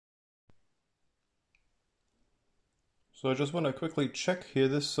So I just want to quickly check here.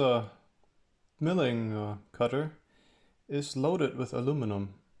 This milling cutter is loaded with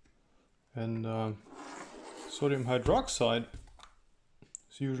aluminum, and sodium hydroxide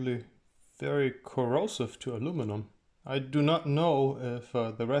is usually very corrosive to aluminum. I do not know if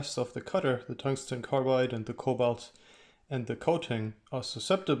the rest of the cutter, the tungsten carbide and the cobalt and the coating, are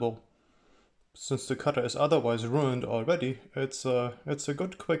susceptible. Since the cutter is otherwise ruined already, it's a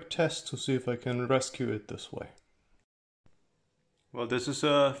good quick test to see if I can rescue it this way. Well, this is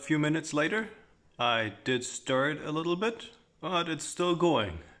a few minutes later. I did stir it a little bit, but it's still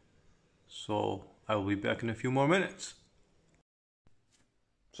going. So I will be back in a few more minutes.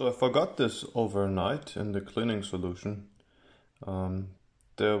 So I forgot this overnight in the cleaning solution.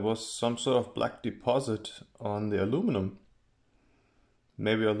 There was some sort of black deposit on the aluminum.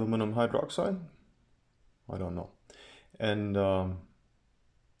 Maybe aluminum hydroxide? I don't know. And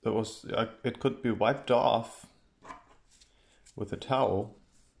it could be wiped off with a towel.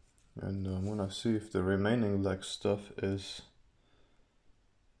 And I want to see if the remaining leg stuff is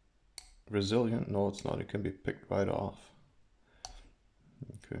resilient. No, it's not. It can be picked right off.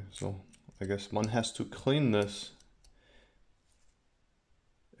 Okay, so I guess one has to clean this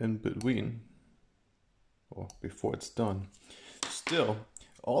in between or before it's done. Still,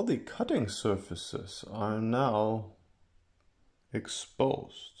 all the cutting surfaces are now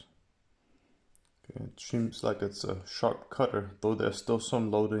exposed. Okay, it seems like it's a sharp cutter, though there's still some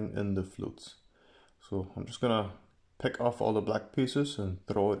loading in the flutes. So I'm just gonna pick off all the black pieces and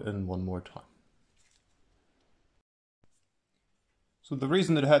throw it in one more time. So the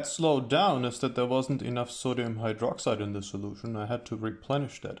reason it had slowed down is that there wasn't enough sodium hydroxide in the solution. I had to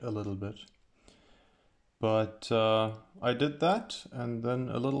replenish that a little bit. But I did that, and then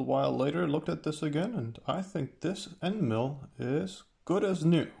a little while later looked at this again, and I think this end mill is good as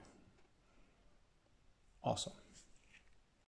new. Awesome.